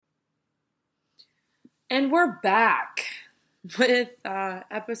And we're back with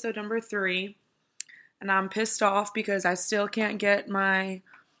episode number 3. And I'm pissed off because I still can't get my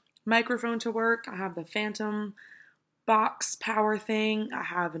microphone to work. I have the Phantom box power thing. I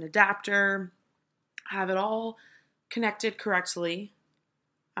have an adapter. I have it all connected correctly.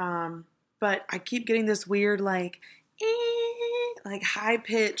 But I keep getting this weird like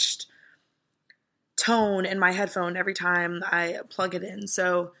high-pitched tone in my headphone every time I plug it in.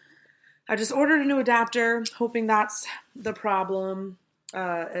 So I just ordered a new adapter, hoping that's the problem.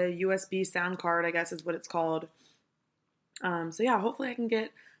 A USB sound card, I guess is what it's called. So yeah, hopefully I can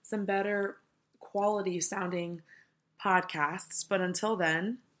get some better quality sounding podcasts. But until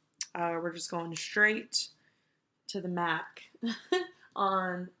then, we're just going straight to the Mac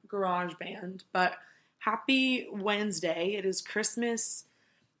on GarageBand. But happy Wednesday. It is Christmas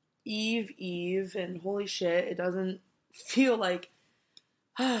Eve, and holy shit, it doesn't feel like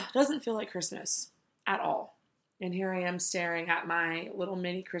Christmas at all. And here I am staring at my little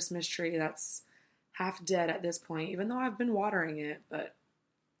mini Christmas tree that's half dead at this point, even though I've been watering it, but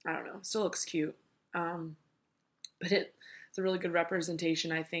I don't know, still looks cute. But it's a really good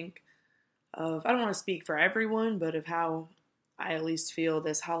representation, I think, of, I don't want to speak for everyone, but of how I at least feel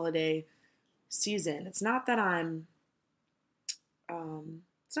this holiday season. It's not that I'm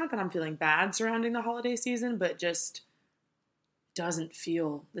feeling bad surrounding the holiday season, but just doesn't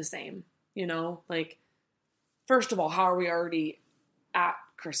feel the same, like, first of all, how are we already at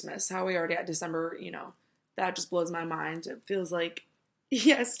Christmas? How are we already at December? That just blows my mind. It feels like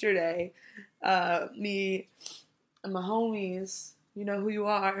yesterday, me and my homies, you know who you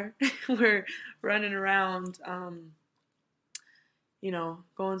are, we're running around, going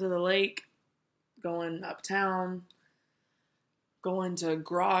to the lake, going uptown, going to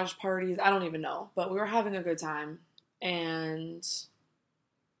garage parties. I don't even know, but we were having a good time. And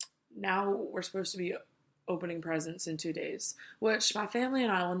now we're supposed to be opening presents in 2 days, which my family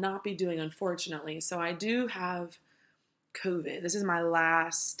and I will not be doing, unfortunately. So I do have COVID. This is my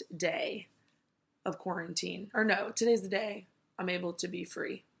last day of quarantine. Or no, today's the day I'm able to be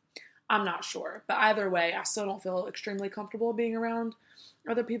free. I'm not sure. But either way, I still don't feel extremely comfortable being around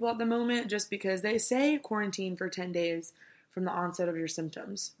other people at the moment, just because they say quarantine for 10 days from the onset of your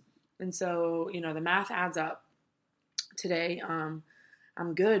symptoms. And so, the math adds up. Today, I'm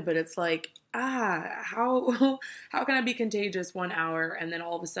good, but it's like, how can I be contagious 1 hour and then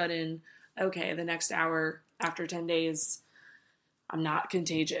all of a sudden, okay, the next hour after 10 days, I'm not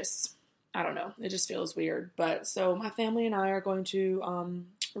contagious? I don't know. It just feels weird. But so my family and I are going to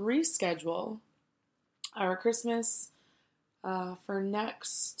reschedule our Christmas for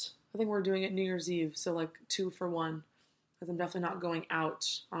next, I think we're doing it New Year's Eve, so like 2 for 1, because I'm definitely not going out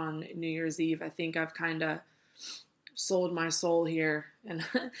on New Year's Eve. I think I've kind of sold my soul here and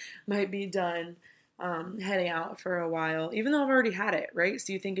might be done heading out for a while, even though I've already had it, right?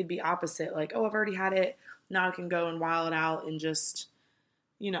 So you think it'd be opposite, like, oh, I've already had it, now I can go and while it out and just,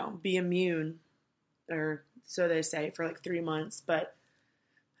 be immune, or so they say, for like 3 months. But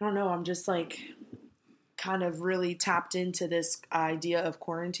I don't know, I'm just like kind of really tapped into this idea of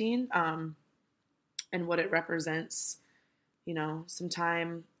quarantine and what it represents, some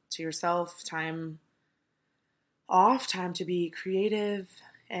time to yourself, time off, time to be creative.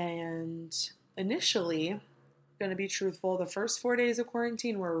 And initially, going to be truthful, the first 4 days of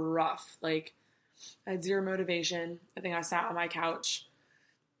quarantine were rough. Like, I had zero motivation. I think I sat on my couch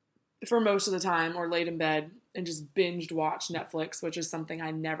for most of the time or laid in bed and just binged watched Netflix, which is something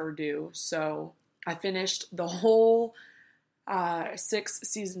I never do. So I finished the whole 6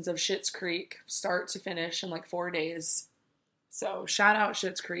 seasons of Schitt's Creek, start to finish, in like 4 days. So shout out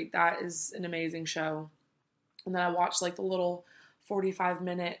Schitt's Creek. That is an amazing show. And then I watched like the little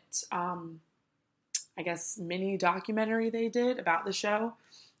 45-minute, I guess, mini documentary they did about the show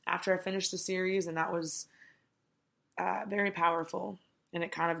after I finished the series. And that was very powerful. And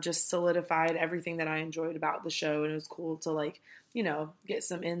it kind of just solidified everything that I enjoyed about the show. And it was cool to, like, get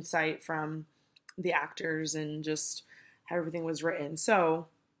some insight from the actors and just how everything was written. So,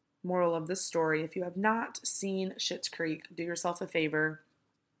 moral of this story, if you have not seen Schitt's Creek, do yourself a favor.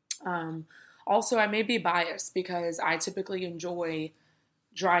 Also, I may be biased because I typically enjoy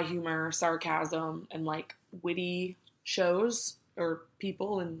dry humor, sarcasm, and like witty shows or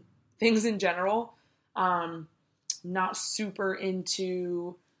people and things in general. Not super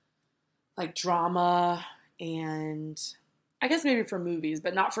into like drama, and I guess maybe for movies,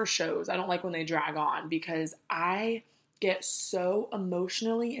 but not for shows. I don't like when they drag on because I get so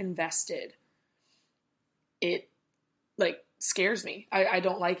emotionally invested. It like scares me. I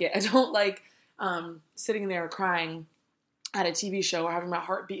don't like it. I don't like sitting there crying at a TV show or having my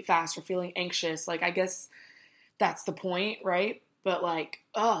heart beat fast or feeling anxious. Like, I guess that's the point, right? But like,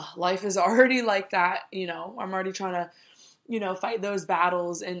 life is already like that. I'm already trying to, fight those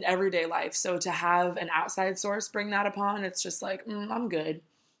battles in everyday life. So to have an outside source bring that upon, it's just like, I'm good.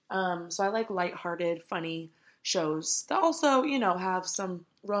 So I like lighthearted, funny shows that also, have some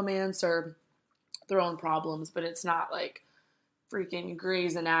romance or their own problems, but it's not like freaking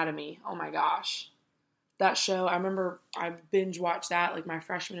Grey's Anatomy. Oh my gosh. That show, I remember I binge watched that like my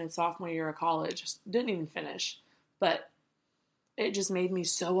freshman and sophomore year of college. Didn't even finish, but it just made me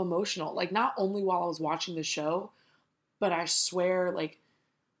so emotional. Like, not only while I was watching the show, but I swear, like,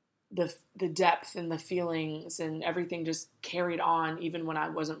 the depth and the feelings and everything just carried on even when I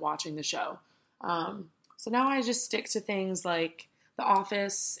wasn't watching the show. So now I just stick to things like The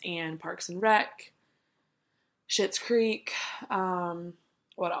Office and Parks and Rec, Schitt's Creek.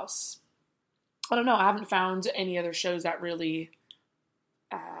 What else? I don't know. I haven't found any other shows that really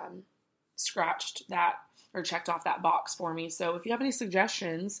scratched that or checked off that box for me. So if you have any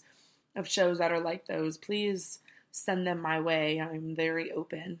suggestions of shows that are like those, please send them my way. I'm very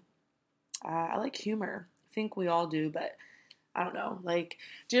open. I like humor. I think we all do, but I don't know. Like,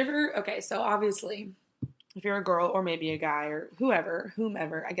 do you ever, okay, so obviously, if you're a girl or maybe a guy or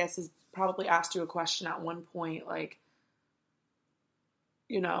whomever, I guess has probably asked you a question at one point, like,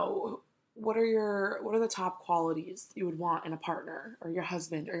 what are the top qualities you would want in a partner or your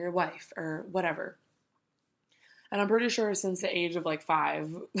husband or your wife or whatever? And I'm pretty sure since the age of like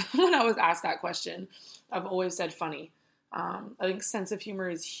 5, when I was asked that question, I've always said funny. I think sense of humor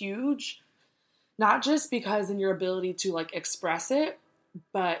is huge, not just because in your ability to like express it,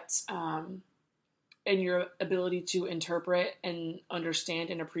 but in your ability to interpret and understand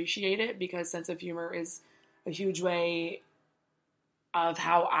and appreciate it, because sense of humor is a huge way of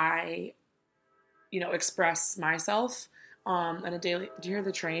how I, express myself on a daily. Do you hear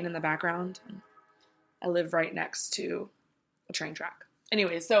the train in the background? I live right next to a train track.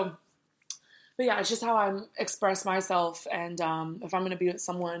 Anyway, but yeah, it's just how I express myself. And if I'm going to be with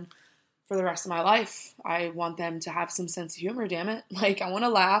someone for the rest of my life, I want them to have some sense of humor, damn it. Like, I want to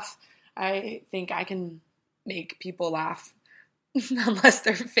laugh. I think I can make people laugh unless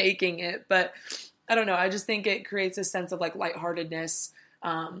they're faking it. But I don't know. I just think it creates a sense of like lightheartedness,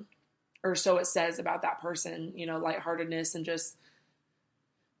 or so it says about that person, lightheartedness and just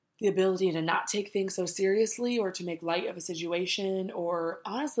the ability to not take things so seriously or to make light of a situation, or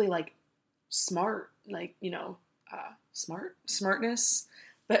honestly, like smart, like, smartness,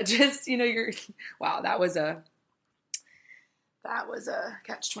 but just, you're, wow, that was a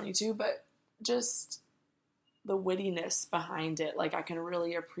catch-22, but just the wittiness behind it. Like, I can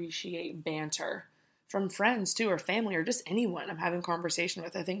really appreciate banter from friends too, or family, or just anyone I'm having conversation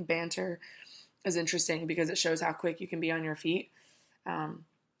with. I think banter is interesting because it shows how quick you can be on your feet.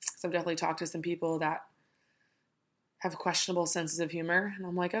 So I've definitely talked to some people that have questionable senses of humor, and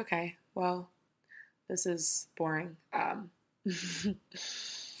I'm like, okay, well, this is boring.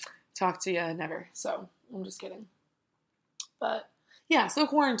 Talk to you never. So I'm just kidding. But yeah, so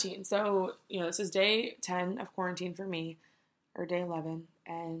quarantine. So, this is day 10 of quarantine for me, or day 11.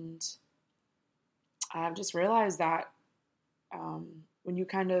 And I've just realized that when you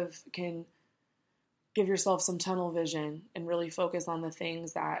kind of can give yourself some tunnel vision and really focus on the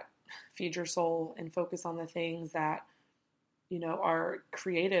things that feed your soul and focus on the things that, are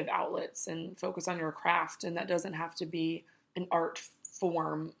creative outlets, and focus on your craft. And that doesn't have to be an art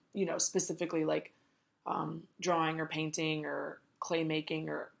form, specifically like drawing or painting or clay making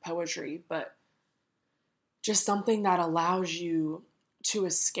or poetry, but just something that allows you to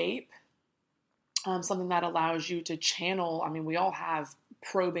escape, something that allows you to channel. I mean, we all have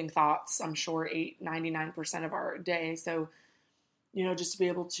probing thoughts, I'm sure 99% of our day. So, just to be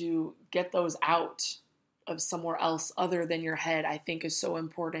able to get those out of somewhere else other than your head, I think is so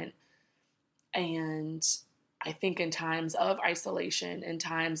important. And I think in times of isolation, in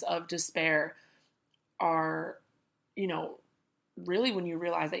times of despair, are, really when you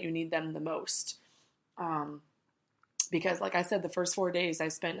realize that you need them the most. Because like I said, the first 4 days I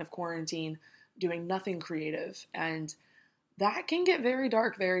spent of quarantine doing nothing creative, and that can get very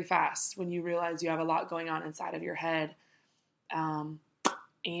dark very fast when you realize you have a lot going on inside of your head. And,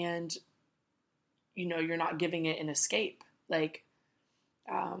 you're not giving it an escape. Like,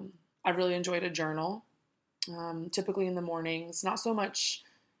 I really enjoyed a journal, typically in the mornings, not so much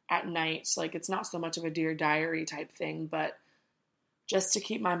at night. Like, it's not so much of a Dear Diary type thing, but just to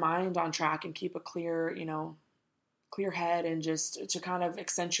keep my mind on track and keep a clear head, and just to kind of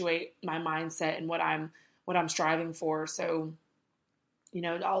accentuate my mindset and what I'm striving for. So,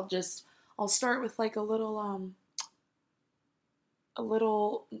 I'll start with like a little, a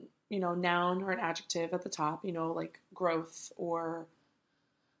little, noun or an adjective at the top, like growth or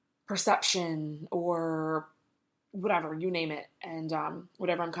perception or whatever, you name it. And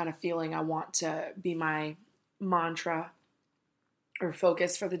whatever I'm kind of feeling, I want to be my mantra or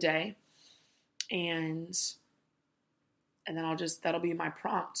focus for the day. And then that'll be my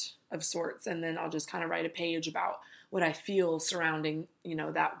prompt of sorts. And then I'll just kind of write a page about what I feel surrounding,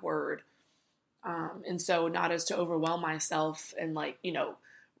 that word. And so not as to overwhelm myself and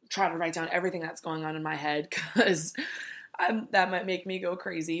try to write down everything that's going on in my head, because that might make me go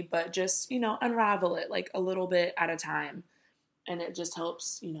crazy, but just, unravel it like a little bit at a time. And it just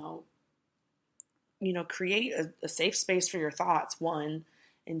helps, create a safe space for your thoughts, one,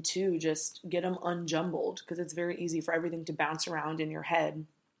 and two, just get them unjumbled, because it's very easy for everything to bounce around in your head.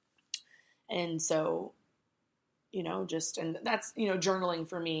 And so, and that's, journaling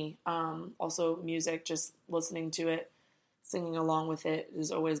for me. Also music, just listening to it, singing along with it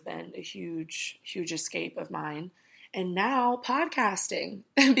has always been a huge, huge escape of mine. And now podcasting,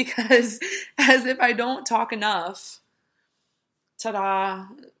 because as if I don't talk enough, ta-da,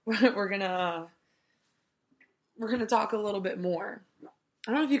 we're gonna talk a little bit more.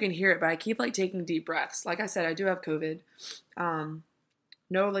 I don't know if you can hear it, but I keep taking deep breaths. Like I said, I do have COVID.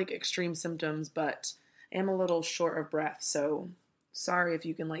 No extreme symptoms, but I am a little short of breath. So sorry if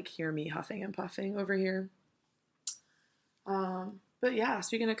you can hear me huffing and puffing over here. But yeah,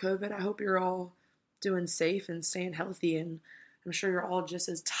 speaking of COVID, I hope you're all doing safe and staying healthy. And I'm sure you're all just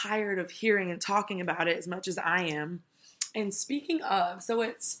as tired of hearing and talking about it as much as I am. And speaking of, so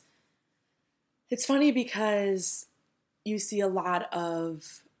it's funny because you see a lot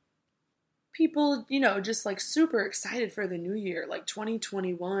of people, just super excited for the new year,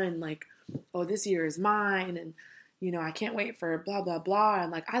 2021, oh, this year is mine. And, I can't wait for blah, blah, blah.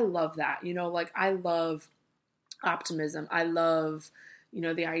 And I love that, I love optimism. I love,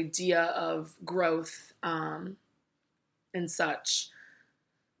 the idea of growth, and such.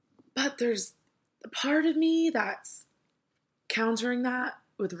 But there's a part of me that's countering that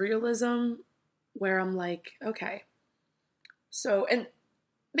with realism, where I'm okay, so, and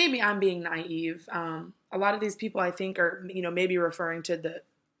maybe I'm being naive. A lot of these people, I think, are, maybe referring to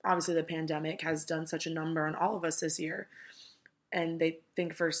obviously the pandemic has done such a number on all of us this year. And they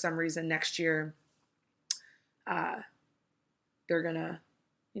think for some reason next year, they're gonna,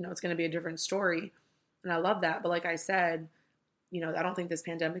 it's gonna be a different story. And I love that. But like I said, I don't think this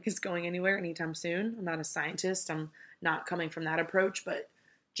pandemic is going anywhere anytime soon. I'm not a scientist. I'm not coming from that approach, but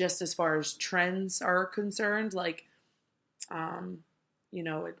just as far as trends are concerned,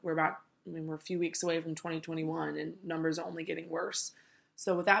 we're a few weeks away from 2021 and numbers are only getting worse.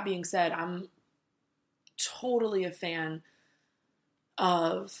 So with that being said, I'm totally a fan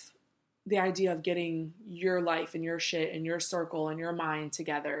of the idea of getting your life and your shit and your circle and your mind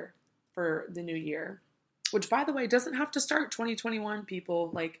together for the new year, which, by the way, doesn't have to start 2021,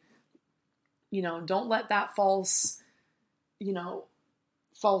 people. Don't let that false, not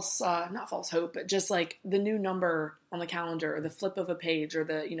false hope, but just the new number on the calendar or the flip of a page or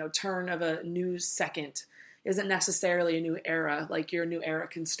the, turn of a news second isn't necessarily a new era. Your new era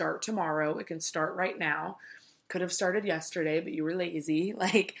can start tomorrow. It can start right now. Could have started yesterday, but you were lazy.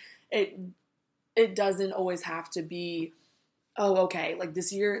 It doesn't always have to be, oh, okay,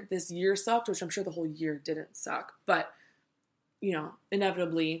 this year sucked, which I'm sure the whole year didn't suck. But,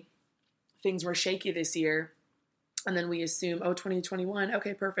 inevitably things were shaky this year. And then we assume, 2021,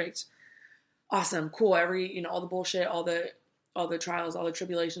 okay, perfect. Awesome, cool. All the bullshit, all the trials, all the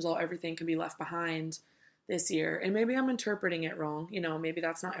tribulations, everything can be left behind this year. And maybe I'm interpreting it wrong. Maybe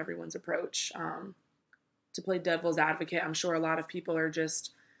that's not everyone's approach. To play devil's advocate, I'm sure a lot of people are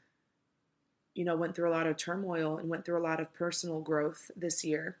just, went through a lot of turmoil and went through a lot of personal growth this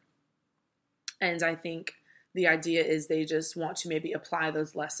year. And I think the idea is they just want to maybe apply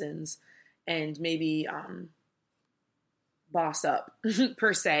those lessons and maybe boss up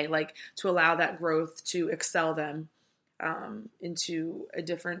per se, to allow that growth to excel them into a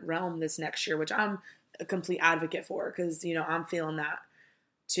different realm this next year, which I'm a complete advocate for, because, I'm feeling that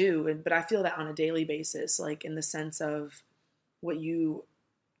too. But I feel that on a daily basis, in the sense of what you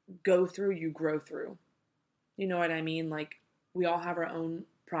go through, you grow through. You know what I mean? We all have our own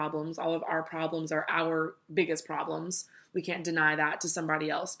problems. All of our problems are our biggest problems. We can't deny that to somebody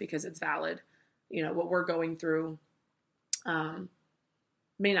else because it's valid. What we're going through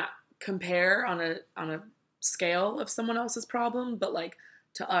may not compare on a scale of someone else's problem, but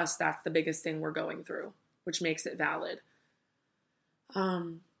to us, that's the biggest thing we're going through, which makes it valid.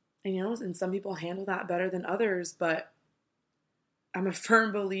 And some people handle that better than others, but I'm a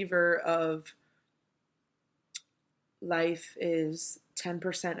firm believer of life is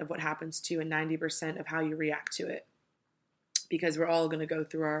 10% of what happens to you and 90% of how you react to it. Because we're all going to go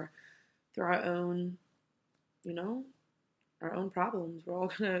through our own, our own problems. We're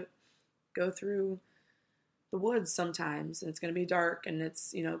all going to go through the woods sometimes, and it's going to be dark, and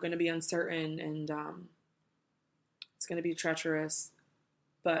it's, going to be uncertain, and it's going to be treacherous.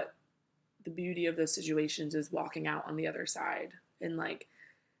 But the beauty of those situations is walking out on the other side. And like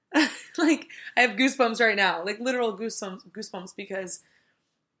I have goosebumps right now, like literal goosebumps, because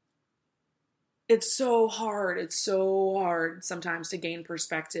it's so hard. It's so hard sometimes to gain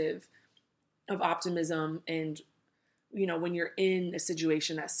perspective of optimism. And, when you're in a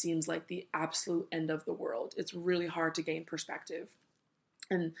situation that seems like the absolute end of the world, it's really hard to gain perspective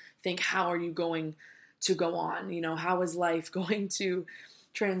and think, how are you going to go on? How is life going to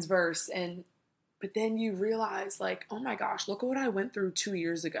transverse? But then you realize, like, oh my gosh, look at what I went through 2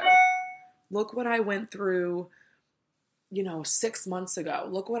 years ago. Look what I went through, 6 months ago.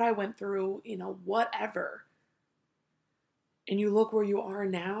 Look what I went through, whatever. And you look where you are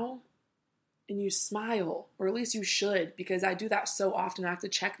now and you smile, or at least you should, because I do that so often. I have to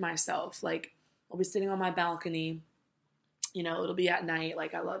check myself. Like, I'll be sitting on my balcony, it'll be at night.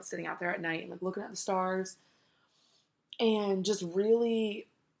 Like, I love sitting out there at night and like looking at the stars and just really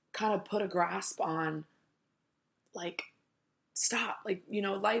kind of put a grasp on, like, stop. Like,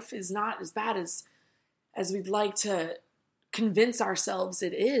 life is not as bad as we'd like to convince ourselves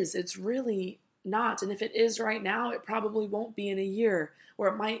it is. It's really not. And if it is right now, it probably won't be in a year, or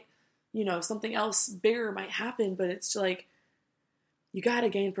it might, something else bigger might happen. But it's like, you got to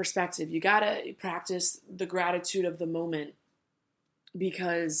gain perspective. You got to practice the gratitude of the moment,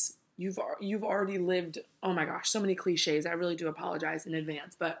 because you've already lived, oh my gosh, so many cliches. I really do apologize in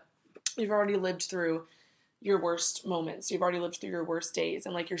advance, but you've already lived through your worst moments. You've already lived through your worst days.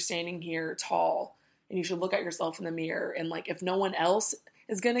 And like, you're standing here tall, and you should look at yourself in the mirror. And like, if no one else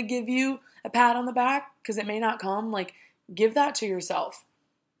is going to give you a pat on the back, because it may not come, like, give that to yourself,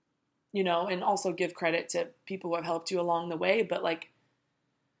 and also give credit to people who have helped you along the way. But like,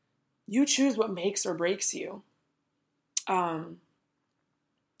 you choose what makes or breaks you.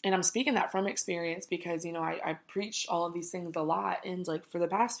 And I'm speaking that from experience, because, I preach all of these things a lot. And like, for the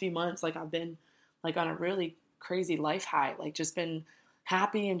past few months, like, I've been like on a really crazy life high, like just been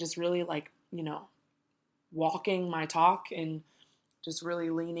happy and just really like, walking my talk and just really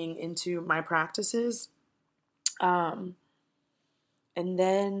leaning into my practices. And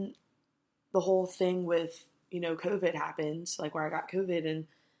then the whole thing with, COVID happened, like where I got COVID, and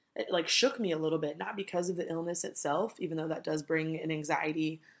it like shook me a little bit, not because of the illness itself, even though that does bring an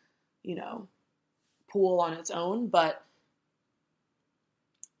anxiety, pool on its own, but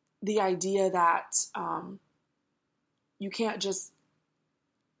the idea that you can't just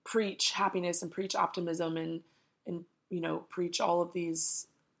preach happiness and preach optimism and preach all of these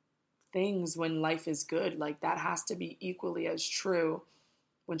things when life is good. Like, that has to be equally as true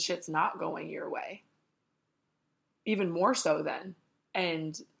when shit's not going your way. Even more so then.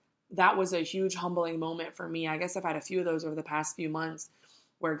 And that was a huge humbling moment for me. I guess I've had a few of those over the past few months,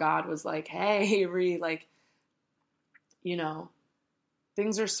 where God was like, hey, Ree, like,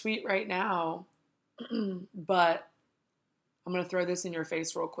 things are sweet right now, but I'm going to throw this in your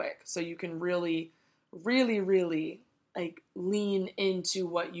face real quick so you can really, really, really like lean into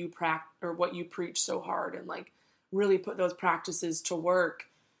what you what you preach so hard, and like really put those practices to work,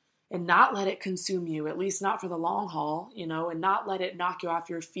 and not let it consume you, at least not for the long haul, and not let it knock you off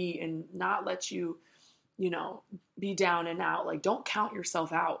your feet, and not let you, be down and out. Like, don't count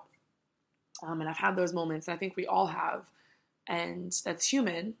yourself out. And I've had those moments, and I think we all have, and that's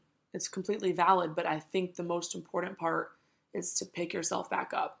human. It's completely valid. But I think the most important part is to pick yourself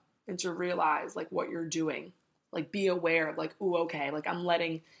back up and to realize like what you're doing. Like, be aware of like, ooh, okay, like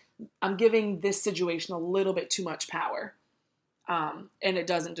I'm giving this situation a little bit too much power. And it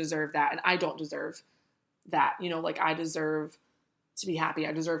doesn't deserve that. And I don't deserve that. Like, I deserve to be happy.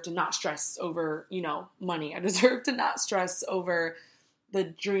 I deserve to not stress over, money. I deserve to not stress over the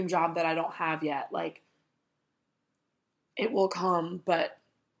dream job that I don't have yet. Like, it will come, but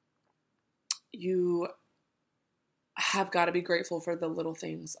you have got to be grateful for the little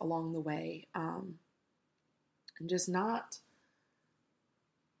things along the way. And just not,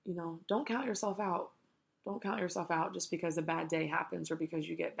 don't count yourself out. Don't count yourself out just because a bad day happens or because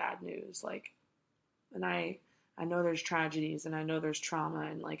you get bad news. Like, and I know there's tragedies and I know there's trauma,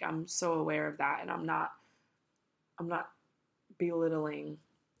 and like, I'm so aware of that, and I'm not belittling,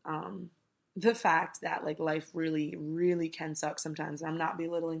 the fact that like life really, really can suck sometimes. And I'm not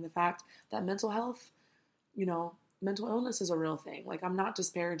belittling the fact that mental health, mental illness is a real thing. Like, I'm not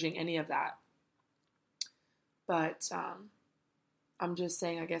disparaging any of that. But I'm just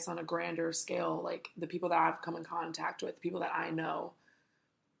saying, I guess on a grander scale, like the people that I've come in contact with, people that I know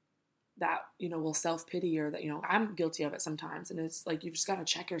that, will self-pity, or that, I'm guilty of it sometimes. And it's like, you've just got to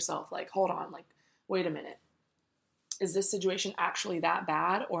check yourself. Like, hold on, like, wait a minute. Is this situation actually that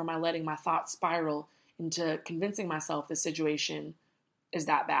bad? Or am I letting my thoughts spiral into convincing myself this situation is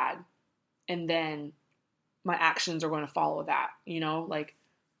that bad? And then my actions are going to follow that, like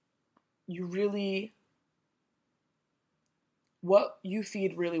you really, what you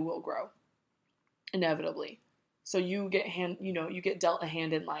feed really will grow inevitably. So you get dealt a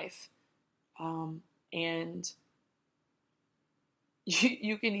hand in life. And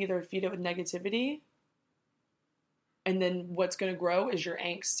you can either feed it with negativity, and then what's going to grow is your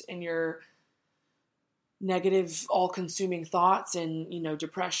angst and your negative, all-consuming thoughts and,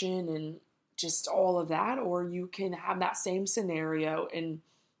 depression and just all of that. Or you can have that same scenario and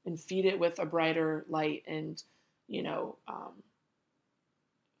feed it with a brighter light and,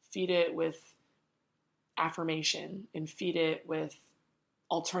 feed it with affirmation and feed it with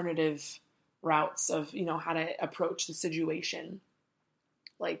alternative routes of, how to approach the situation.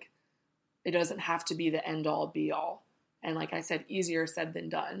 Like, it doesn't have to be the end all be all. And like I said, easier said than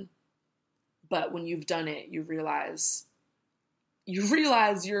done. But when you've done it, you realize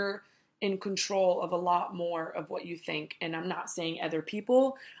you're in control of a lot more of what you think. And I'm not saying other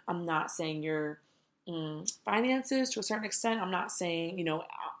people. I'm not saying your finances to a certain extent. I'm not saying,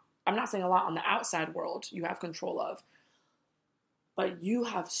 I'm not saying a lot on the outside world you have control of. But you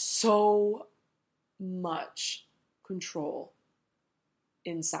have so much control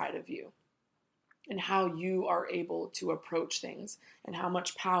inside of you, and how you are able to approach things, and how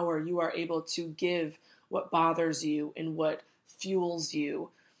much power you are able to give what bothers you and what fuels you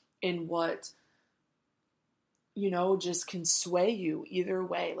and what, just can sway you either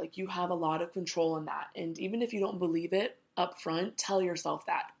way. Like, you have a lot of control in that. And even if you don't believe it up front, tell yourself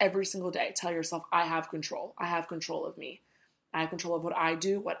that every single day. Tell yourself, I have control. I have control of me. I have control of what I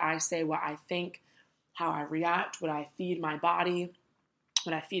do, what I say, what I think, how I react, what I feed my body,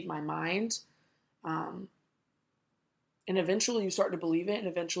 what I feed my mind. And eventually you start to believe it, and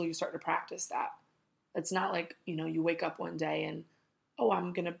eventually you start to practice that. It's not like, you wake up one day and, oh,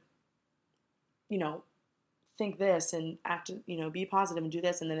 I'm going to, think this and act, be positive and do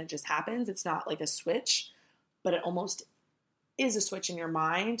this, and then it just happens. It's not like a switch, but it almost is a switch in your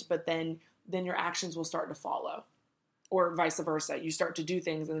mind, but then your actions will start to follow, or vice versa. You start to do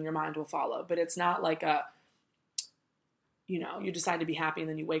things and then your mind will follow. But it's not like you decide to be happy and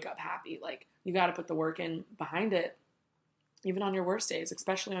then you wake up happy. Like, you got to put the work in behind it, even on your worst days,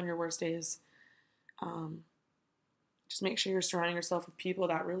 especially on your worst days. Just make sure you're surrounding yourself with people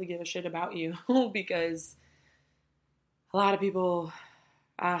that really give a shit about you, because a lot of people,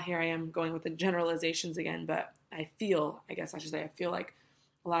 here I am going with the generalizations again, but I feel like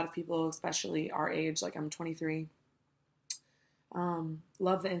a lot of people, especially our age, like I'm 23,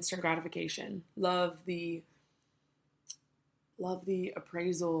 love the instant gratification, love the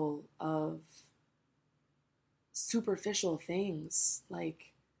appraisal of superficial things,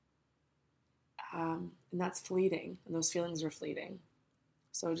 like, and that's fleeting, and those feelings are fleeting.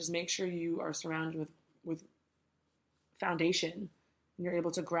 So just make sure you are surrounded with foundation, and you're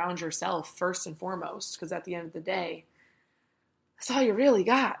able to ground yourself first and foremost, because at the end of the day, that's all you really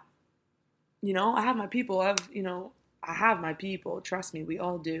got. I have my people. I have my people. Trust me, we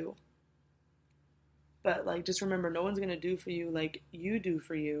all do. But, like, just remember, no one's going to do for you like you do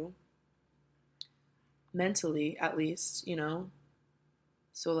for you. Mentally, at least,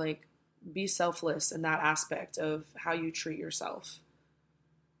 So, like, be selfless in that aspect of how you treat yourself.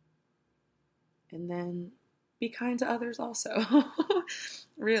 And then be kind to others also.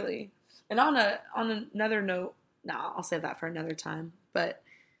 Really. And on another note, I'll save that for another time. But,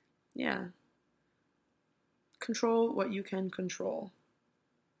 yeah. Control what you can control.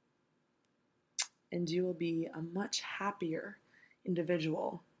 And you will be a much happier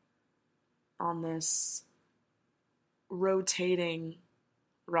individual on this rotating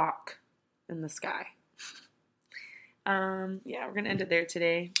rock in the sky. We're going to end it there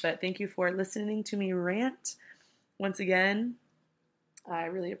today. But thank you for listening to me rant once again. I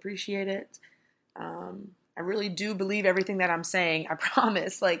really appreciate it. I really do believe everything that I'm saying. I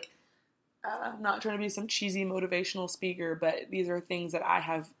promise. Like, I'm not trying to be some cheesy motivational speaker, but these are things that I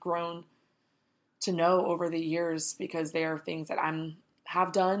have grown to know over the years, because they are things that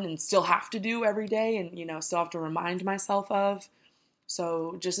have done and still have to do every day, and, still have to remind myself of.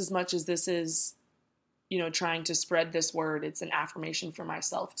 So just as much as this is, trying to spread this word, it's an affirmation for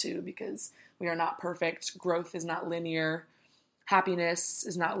myself too, because we are not perfect. Growth is not linear. Happiness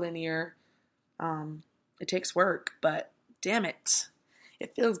is not linear. It takes work, but damn it.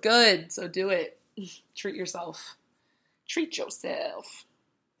 It feels good, so do it. Treat yourself. Treat yourself.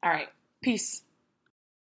 All right. Peace.